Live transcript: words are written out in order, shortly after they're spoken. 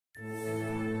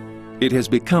It has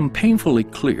become painfully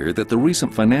clear that the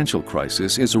recent financial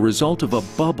crisis is a result of a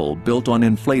bubble built on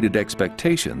inflated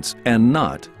expectations and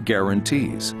not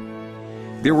guarantees.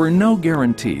 There were no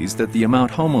guarantees that the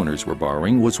amount homeowners were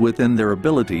borrowing was within their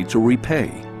ability to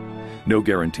repay. No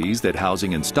guarantees that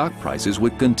housing and stock prices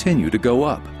would continue to go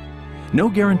up. No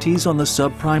guarantees on the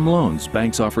subprime loans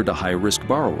banks offered to high-risk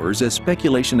borrowers as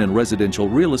speculation in residential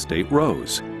real estate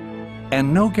rose.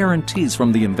 And no guarantees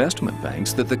from the investment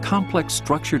banks that the complex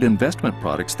structured investment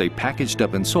products they packaged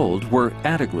up and sold were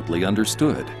adequately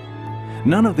understood.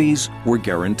 None of these were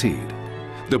guaranteed.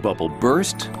 The bubble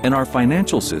burst and our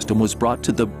financial system was brought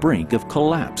to the brink of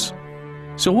collapse.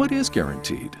 So what is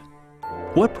guaranteed?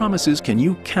 What promises can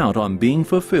you count on being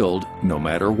fulfilled no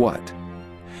matter what?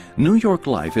 New York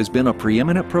Life has been a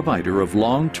preeminent provider of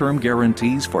long-term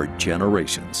guarantees for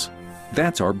generations.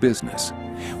 That's our business.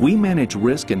 We manage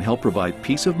risk and help provide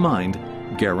peace of mind,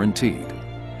 guaranteed.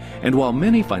 And while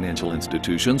many financial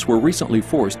institutions were recently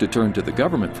forced to turn to the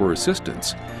government for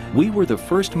assistance, we were the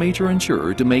first major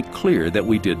insurer to make clear that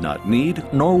we did not need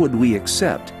nor would we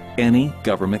accept any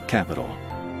government capital.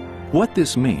 What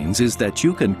this means is that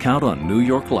you can count on New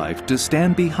York Life to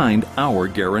stand behind our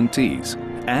guarantees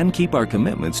and keep our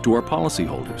commitments to our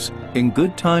policyholders in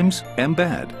good times and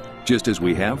bad, just as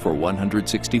we have for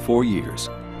 164 years.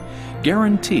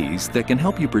 Guarantees that can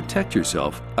help you protect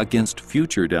yourself against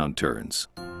future downturns.